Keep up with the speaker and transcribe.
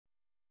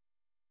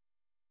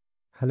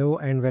Hello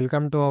and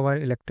welcome to our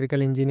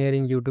electrical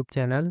engineering YouTube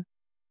channel.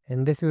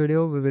 In this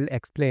video we will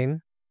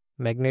explain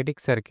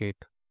magnetic circuit.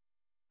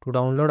 To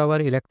download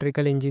our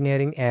electrical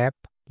engineering app,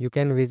 you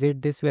can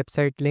visit this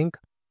website link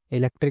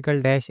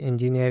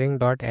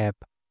electrical-engineering.app.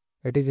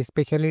 It is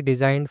especially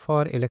designed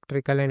for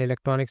electrical and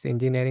electronics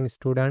engineering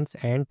students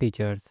and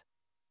teachers.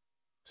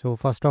 So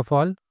first of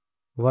all,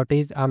 what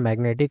is a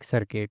magnetic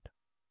circuit?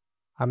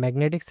 A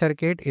magnetic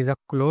circuit is a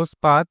closed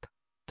path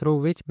through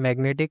which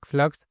magnetic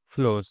flux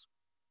flows.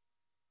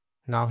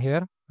 Now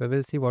here we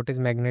will see what is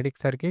magnetic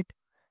circuit.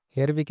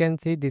 Here we can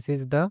see this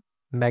is the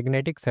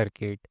magnetic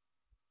circuit.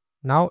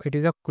 Now it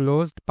is a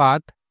closed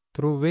path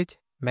through which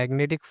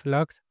magnetic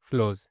flux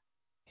flows.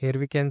 Here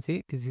we can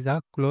see this is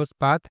a closed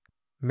path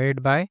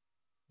made by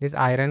this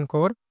iron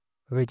core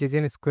which is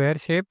in square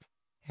shape,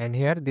 and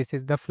here this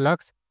is the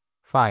flux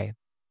phi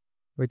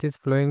which is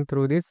flowing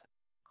through this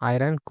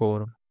iron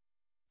core.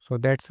 So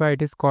that's why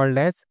it is called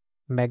as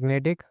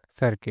magnetic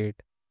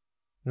circuit.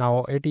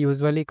 Now it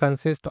usually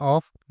consists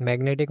of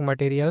magnetic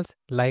materials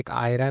like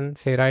iron,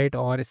 ferrite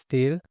or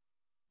steel,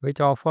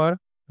 which offer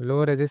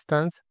low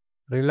resistance,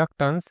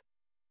 reluctance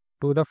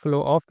to the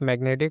flow of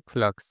magnetic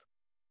flux.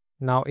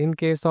 Now in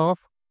case of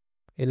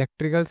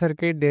electrical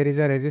circuit, there is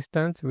a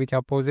resistance which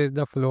opposes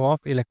the flow of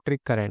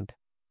electric current.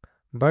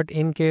 But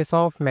in case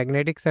of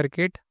magnetic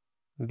circuit,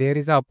 there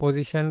is a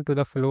opposition to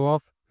the flow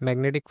of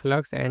magnetic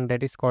flux, and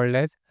that is called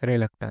as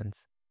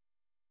reluctance.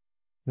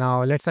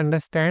 Now let's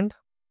understand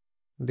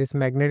this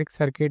magnetic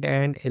circuit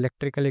and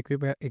electrical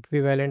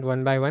equivalent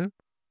one by one.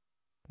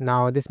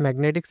 Now this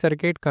magnetic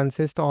circuit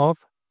consists of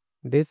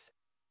this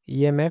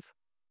EMF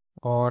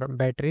or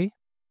battery.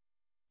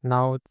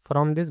 Now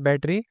from this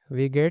battery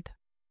we get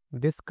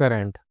this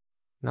current.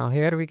 Now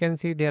here we can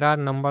see there are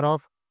number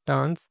of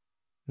turns.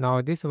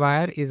 Now this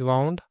wire is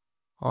wound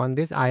on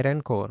this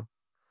iron core.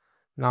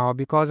 Now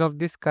because of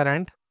this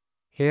current,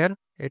 here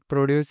it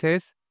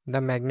produces the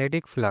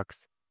magnetic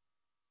flux.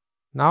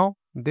 Now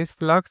this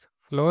flux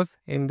flows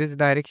in this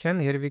direction.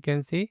 Here we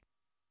can see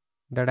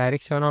the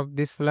direction of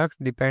this flux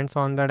depends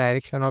on the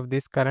direction of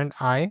this current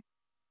I.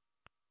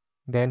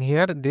 Then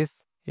here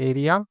this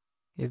area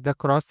is the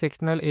cross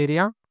sectional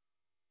area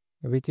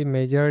which is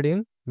measured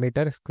in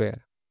meter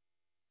square.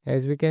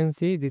 As we can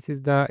see, this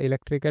is the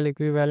electrical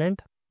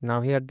equivalent.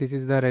 Now here this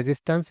is the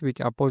resistance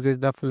which opposes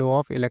the flow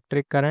of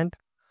electric current.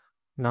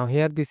 Now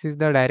here this is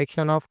the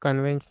direction of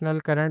conventional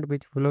current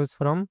which flows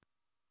from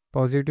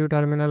positive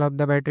terminal of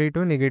the battery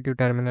to negative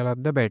terminal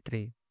of the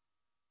battery.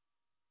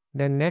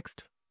 Then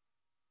next,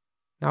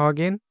 now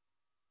again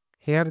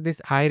here this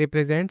I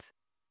represents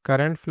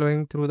current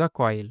flowing through the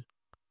coil.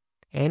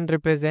 N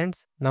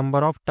represents number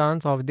of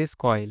turns of this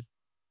coil.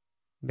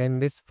 Then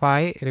this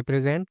phi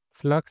represents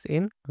flux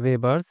in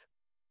Webers.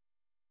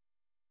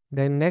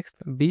 Then next,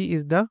 B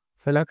is the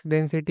flux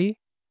density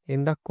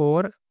in the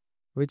core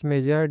which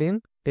measured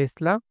in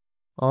Tesla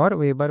or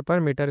Weber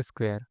per meter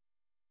square.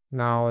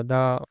 Now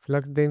the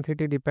flux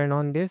density depend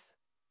on this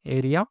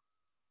area.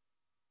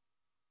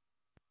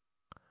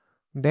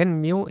 Then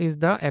mu is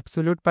the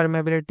absolute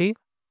permeability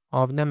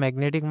of the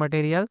magnetic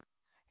material,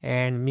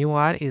 and mu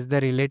r is the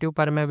relative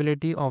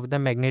permeability of the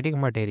magnetic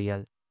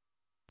material.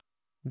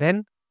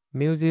 Then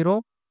mu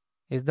 0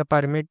 is the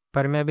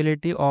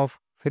permeability of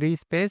free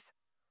space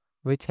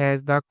which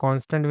has the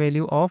constant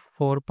value of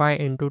 4 pi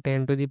into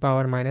 10 to the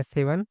power minus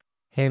 7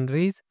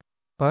 henries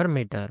per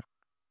meter.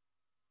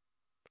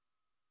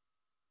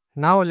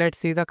 Now let's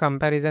see the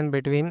comparison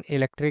between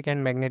electric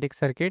and magnetic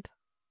circuit.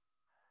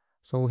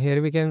 So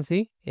here we can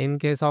see in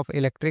case of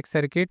electric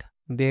circuit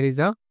there is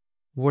a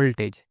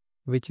voltage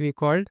which we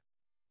called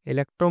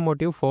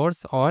electromotive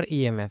force or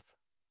EMF.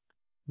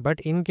 But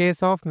in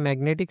case of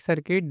magnetic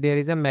circuit there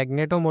is a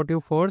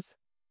magnetomotive force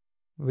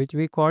which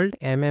we called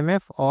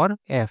MMF or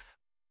F.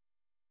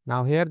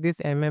 Now here this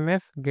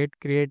MMF get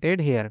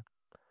created here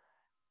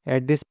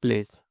at this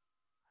place.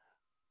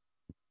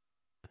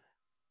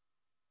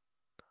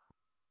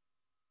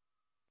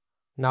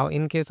 Now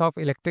in case of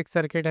electric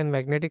circuit and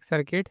magnetic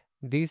circuit,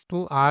 these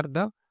two are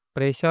the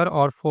pressure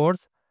or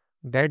force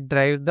that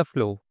drives the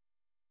flow.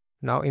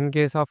 Now in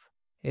case of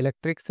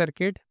electric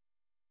circuit,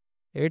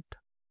 it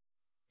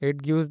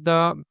gives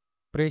the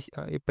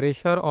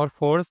pressure or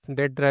force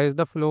that drives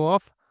the flow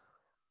of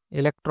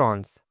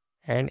electrons,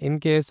 and in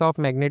case of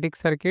magnetic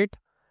circuit,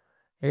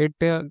 it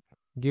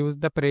gives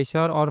the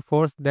pressure or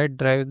force that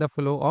drives the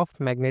flow of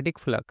magnetic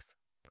flux.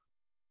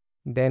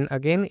 Then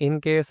again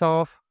in case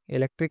of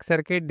electric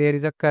circuit there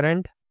is a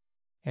current,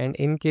 and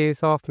in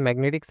case of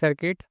magnetic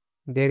circuit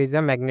there is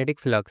a magnetic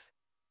flux.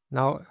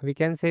 Now we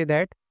can say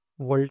that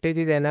voltage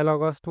is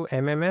analogous to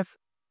MMF,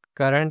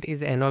 current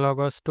is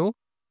analogous to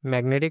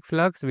magnetic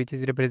flux which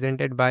is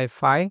represented by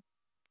phi.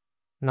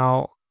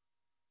 Now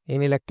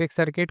in electric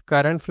circuit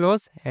current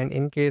flows, and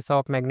in case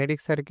of magnetic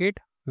circuit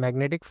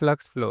magnetic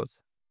flux flows.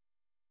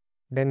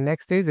 Then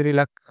next is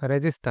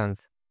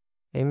resistance.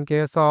 In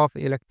case of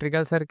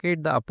electrical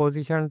circuit, the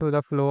opposition to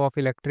the flow of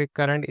electric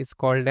current is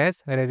called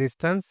as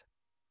resistance,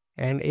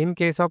 and in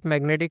case of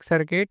magnetic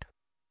circuit,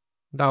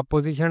 the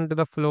opposition to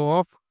the flow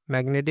of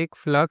magnetic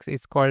flux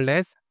is called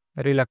as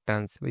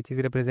reluctance, which is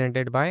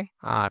represented by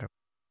R.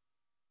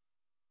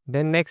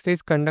 Then next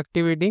is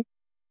conductivity,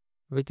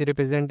 which is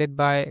represented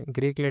by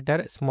Greek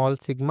letter small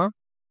sigma,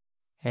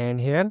 and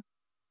here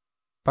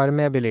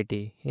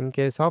permeability in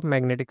case of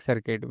magnetic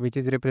circuit, which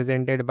is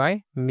represented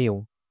by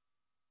mu.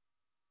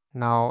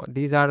 Now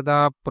these are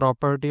the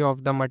property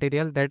of the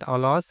material that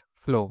allows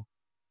flow.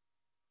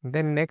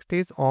 Then next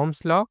is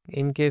Ohm's law.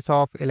 In case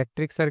of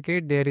electric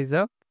circuit, there is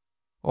a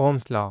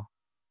Ohm's law,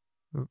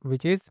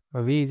 which is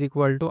V is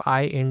equal to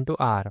I into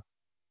R.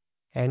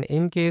 And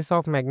in case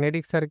of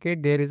magnetic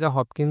circuit, there is a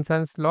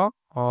Hopkinson's law,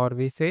 or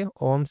we say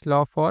Ohm's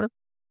law for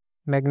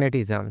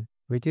magnetism,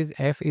 which is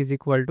F is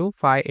equal to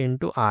phi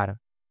into R,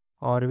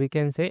 or we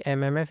can say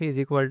MMF is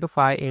equal to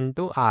phi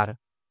into R,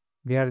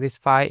 where this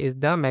phi is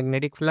the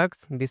magnetic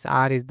flux, this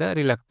R is the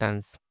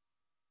reluctance.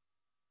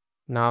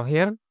 Now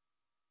here,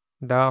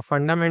 the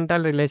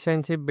fundamental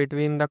relationship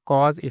between the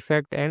cause,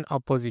 effect and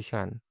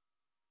opposition.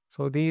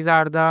 So these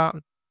are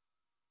the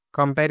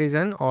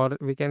comparison, or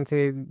we can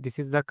say this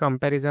is the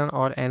comparison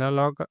or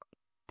analog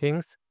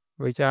things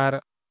which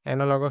are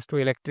analogous to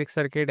electric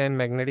circuit and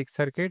magnetic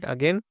circuit.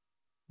 Again,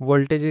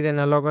 voltage is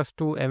analogous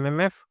to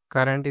MMF,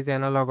 current is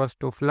analogous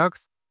to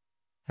flux,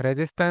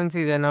 resistance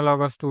is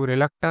analogous to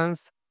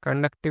reluctance,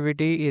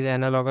 conductivity is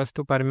analogous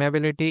to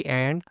permeability,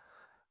 and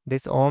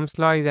this Ohm's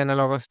law is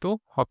analogous to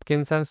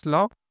Hopkinson's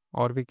law,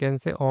 or we can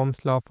say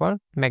Ohm's law for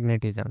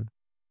magnetism.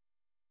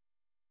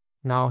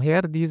 Now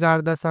here these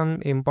are the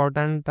some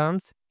important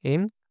terms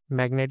in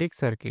magnetic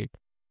circuit.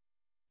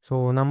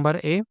 So number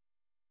A,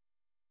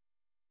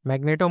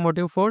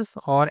 magnetomotive force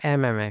or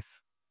MMF.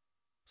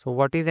 So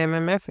what is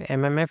MMF?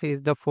 MMF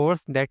is the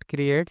force that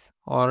creates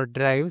or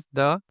drives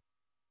the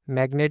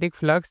magnetic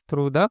flux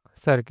through the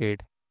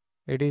circuit.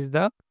 It is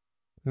the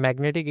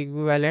magnetic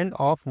equivalent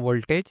of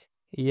voltage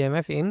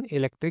EMF in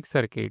electric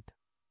circuit.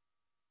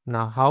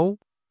 Now how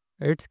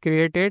it's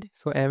created?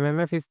 So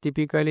MMF is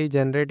typically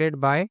generated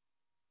by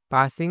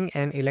passing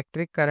an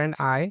electric current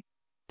I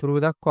through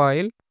the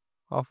coil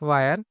of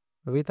wire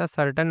with a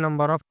certain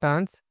number of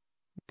turns,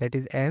 that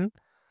is N.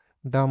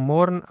 The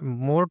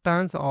more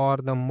turns or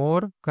the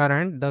more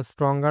current, the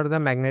stronger the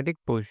magnetic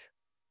push.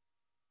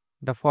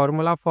 The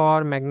formula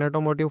for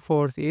magnetomotive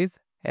force is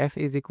F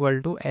is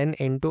equal to N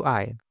into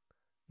I.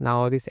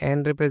 Now this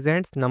N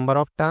represents number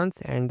of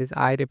turns and this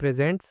I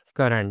represents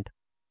current.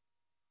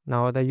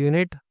 Now the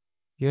unit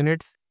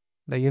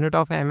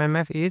of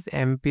MMF is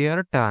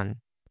ampere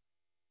turn.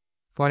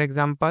 For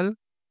example,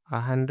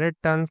 a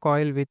 100-turn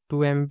coil with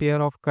 2 ampere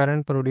of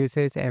current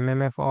produces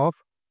MMF of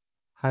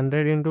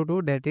 100 into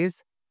 2, that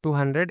is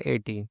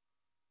 280.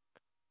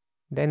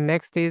 Then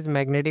next is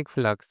magnetic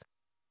flux,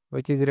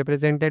 which is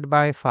represented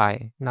by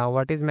phi. Now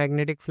what is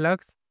magnetic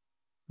flux?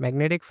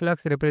 Magnetic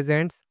flux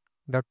represents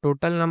the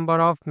total number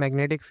of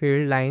magnetic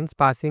field lines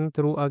passing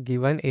through a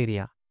given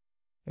area.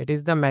 It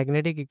is the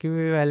magnetic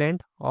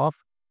equivalent of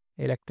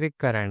electric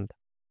current.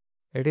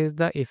 It is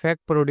the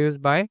effect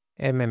produced by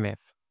MMF.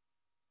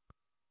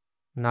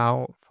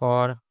 Now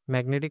for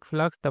magnetic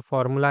flux, the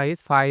formula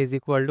is phi is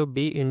equal to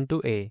B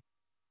into A,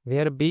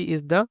 where B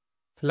is the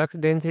flux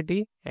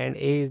density and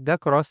A is the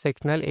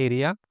cross-sectional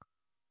area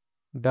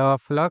the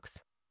flux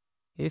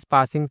is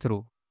passing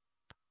through.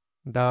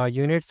 The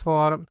units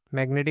for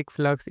magnetic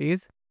flux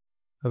is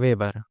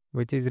Weber,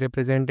 which is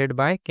represented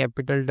by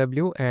capital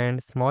W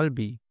and small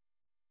b.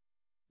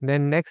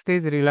 Then next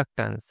is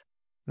reluctance.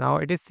 Now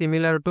it is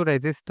similar to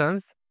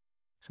resistance.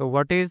 So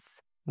what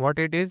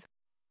it is?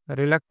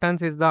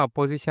 Reluctance is the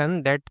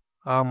opposition that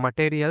a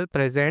material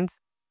presents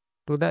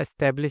to the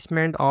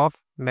establishment of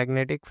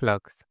magnetic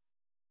flux.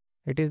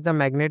 It is the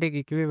magnetic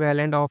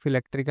equivalent of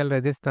electrical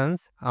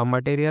resistance. A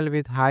material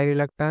with high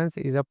reluctance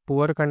is a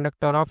poor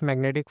conductor of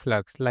magnetic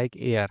flux like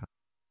air,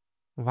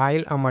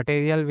 while a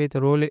material with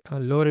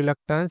low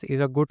reluctance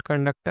is a good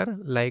conductor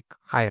like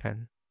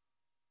iron.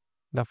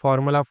 The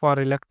formula for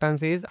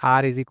reluctance is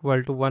R is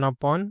equal to 1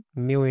 upon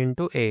mu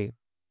into A.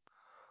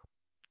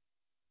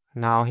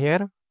 Now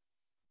here,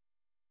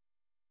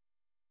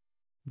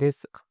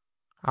 this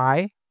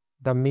I,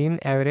 the mean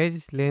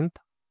average length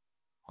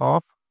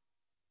of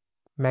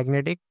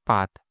magnetic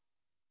path.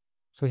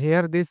 So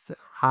here this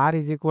R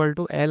is equal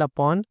to L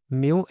upon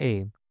mu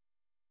A,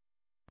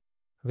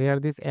 where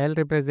this L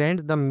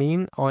represents the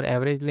mean or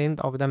average length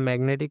of the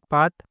magnetic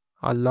path.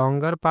 A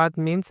longer path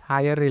means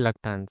higher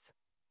reluctance.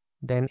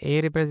 Then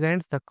A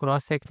represents the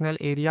cross-sectional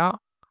area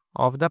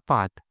of the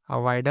path. A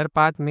wider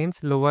path means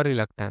lower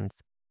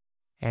reluctance.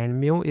 And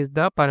mu is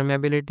the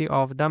permeability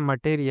of the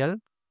material.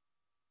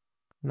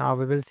 Now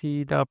we will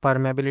see the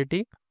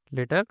permeability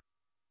later.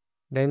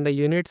 Then the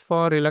units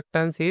for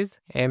reluctance is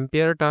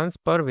ampere turns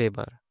per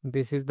Weber.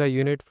 This is the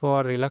unit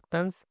for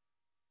reluctance.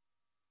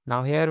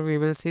 Now here we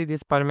will see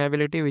this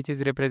permeability, which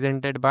is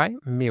represented by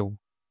mu.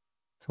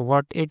 So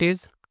what it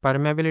is?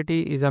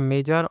 Permeability is a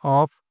measure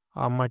of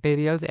a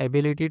material's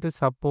ability to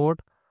support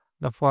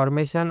the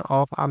formation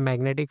of a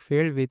magnetic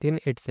field within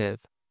itself.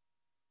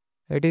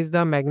 It is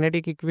the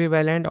magnetic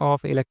equivalent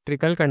of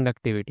electrical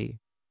conductivity.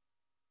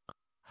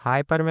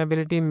 High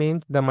permeability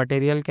means the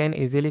material can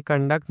easily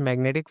conduct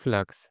magnetic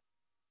flux.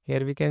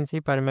 Here we can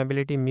see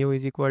permeability mu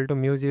is equal to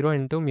mu0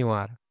 into mu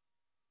r.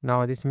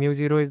 Now this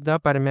mu0 is the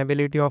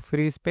permeability of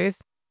free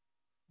space.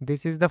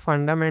 This is the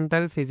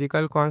fundamental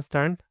physical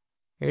constant.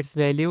 Its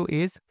value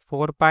is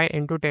 4 pi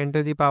into 10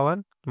 to the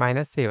power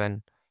minus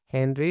 7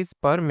 henries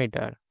per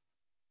meter.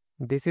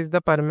 This is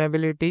the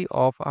permeability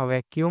of a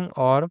vacuum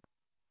or,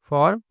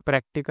 for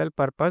practical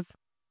purpose,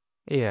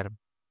 air.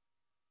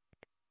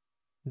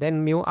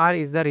 Then mu r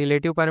is the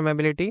relative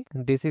permeability.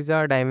 This is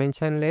a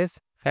dimensionless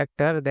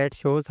factor that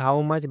shows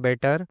how much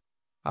better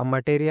a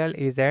material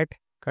is at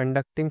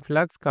conducting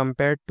flux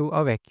compared to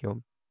a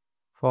vacuum.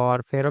 For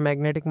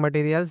ferromagnetic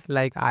materials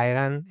like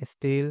iron,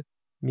 steel,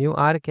 mu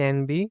r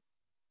can be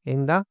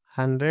in the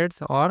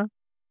hundreds or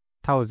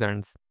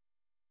thousands.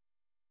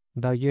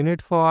 The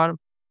unit for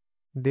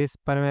this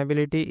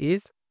permeability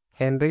is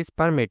henries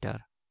per meter.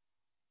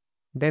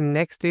 Then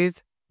next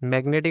is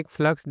magnetic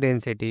flux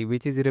density,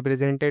 which is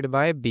represented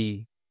by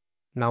B.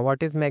 Now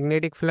what is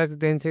magnetic flux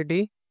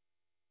density?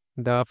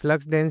 The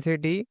flux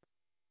density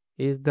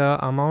is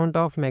the amount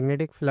of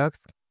magnetic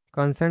flux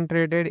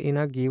concentrated in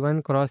a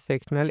given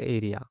cross-sectional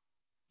area.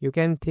 You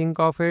can think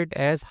of it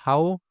as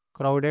how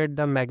crowded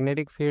the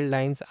magnetic field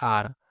lines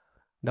are.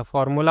 The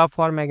formula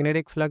for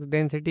magnetic flux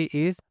density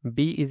is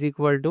B is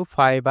equal to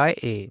phi by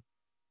A.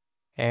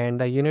 And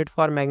the unit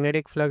for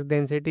magnetic flux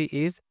density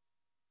is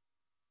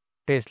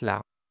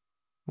Tesla,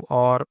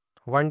 or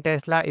 1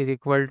 Tesla is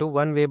equal to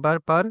 1 Weber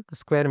per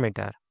square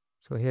meter.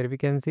 So here we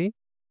can see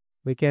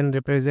we can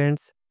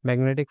represent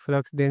magnetic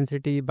flux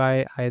density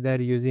by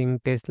either using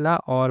Tesla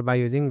or by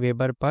using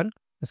Weber per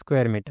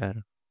square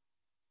meter.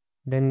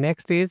 Then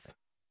next is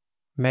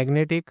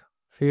magnetic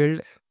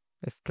field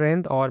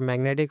strength or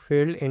magnetic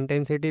field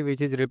intensity,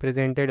 which is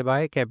represented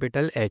by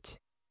capital H.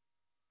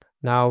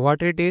 Now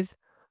what it is?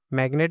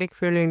 Magnetic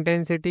field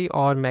intensity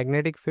or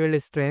magnetic field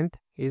strength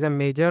is a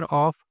measure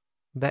of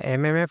the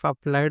MMF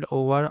applied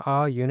over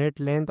a unit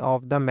length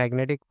of the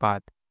magnetic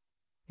path.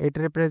 It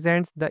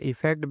represents the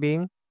effect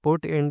being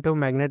put into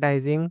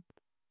magnetizing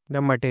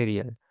the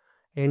material,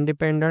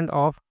 independent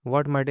of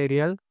what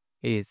material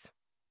is.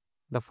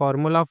 The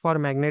formula for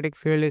magnetic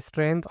field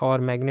strength or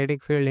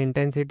magnetic field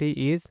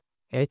intensity is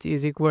H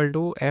is equal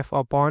to F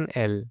upon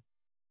L.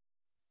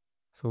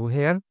 So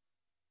here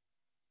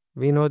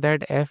we know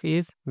that F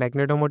is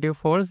magnetomotive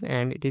force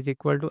and it is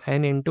equal to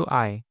N into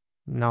I,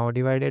 now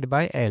divided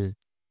by L.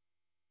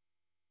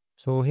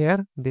 So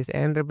here this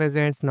N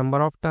represents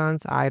number of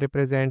turns, I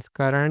represents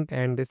current,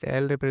 and this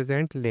L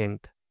represents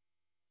length.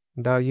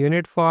 The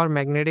unit for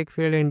magnetic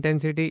field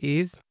intensity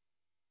is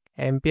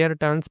ampere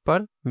turns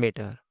per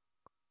meter.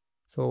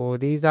 So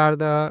these are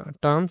the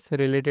terms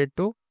related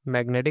to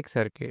magnetic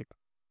circuit.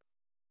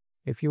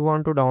 If you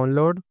want to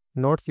download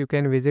notes, you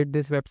can visit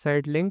this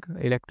website link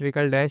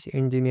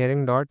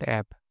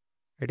electrical-engineering.app.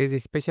 It is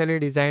especially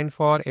designed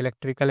for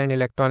electrical and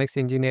electronics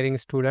engineering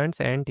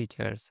students and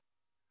teachers.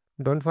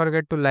 Don't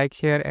forget to like,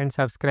 share and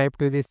subscribe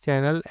to this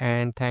channel,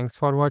 and thanks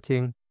for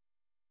watching.